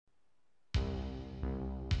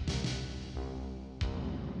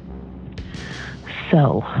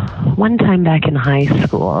So, one time back in high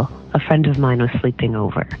school, a friend of mine was sleeping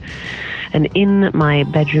over. And in my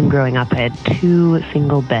bedroom growing up, I had two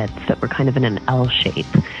single beds that were kind of in an L shape.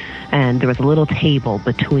 And there was a little table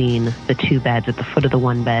between the two beds at the foot of the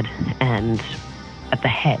one bed, and at the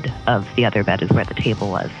head of the other bed is where the table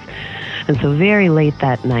was. And so very late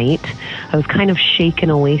that night, I was kind of shaken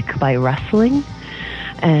awake by rustling.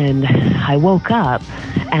 And I woke up,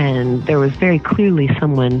 and there was very clearly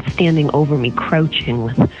someone standing over me, crouching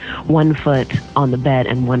with one foot on the bed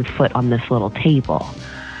and one foot on this little table.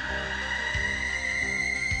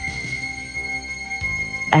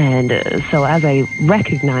 And so as I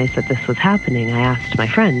recognized that this was happening, I asked my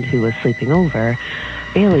friend who was sleeping over,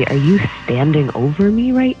 "Bailey, are you standing over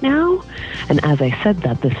me right now?" And as I said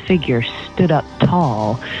that, this figure stood up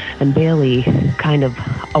tall, and Bailey kind of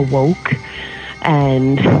awoke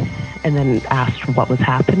and then asked what was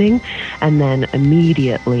happening, and then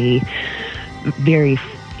immediately,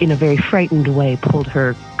 in a very frightened way, pulled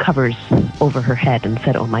her covers over her head and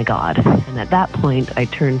said, "Oh my God." And at that point, I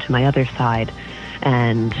turned to my other side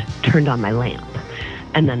and turned on my lamp,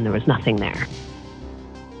 and then there was nothing there.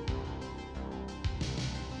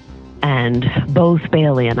 And both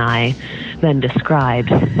Bailey and I then described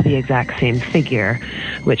the exact same figure,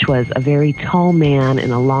 which was a very tall man in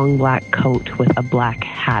a long black coat with a black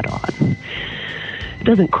hat on. It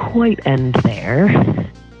doesn't quite end there.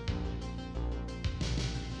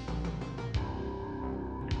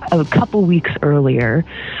 A couple weeks earlier,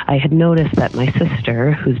 I had noticed that my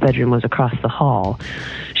sister, whose bedroom was across the hall,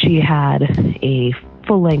 she had a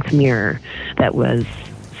full-length mirror that was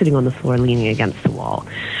sitting on the floor leaning against the wall.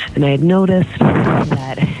 And I had noticed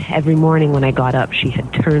that every morning when I got up, she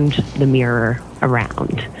had turned the mirror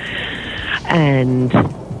around. And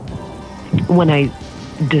when I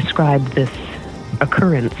described this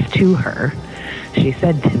occurrence to her, she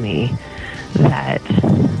said to me that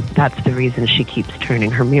that's the reason she keeps turning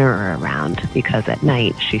her mirror around, because at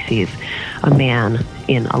night she sees a man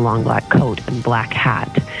in a long black coat and black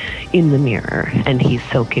hat in the mirror, and he's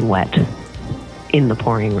soaking wet in the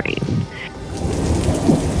pouring rain.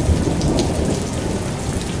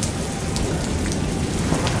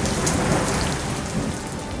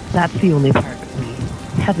 That's the only part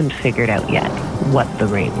we haven't figured out yet, what the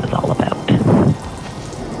rain was all about.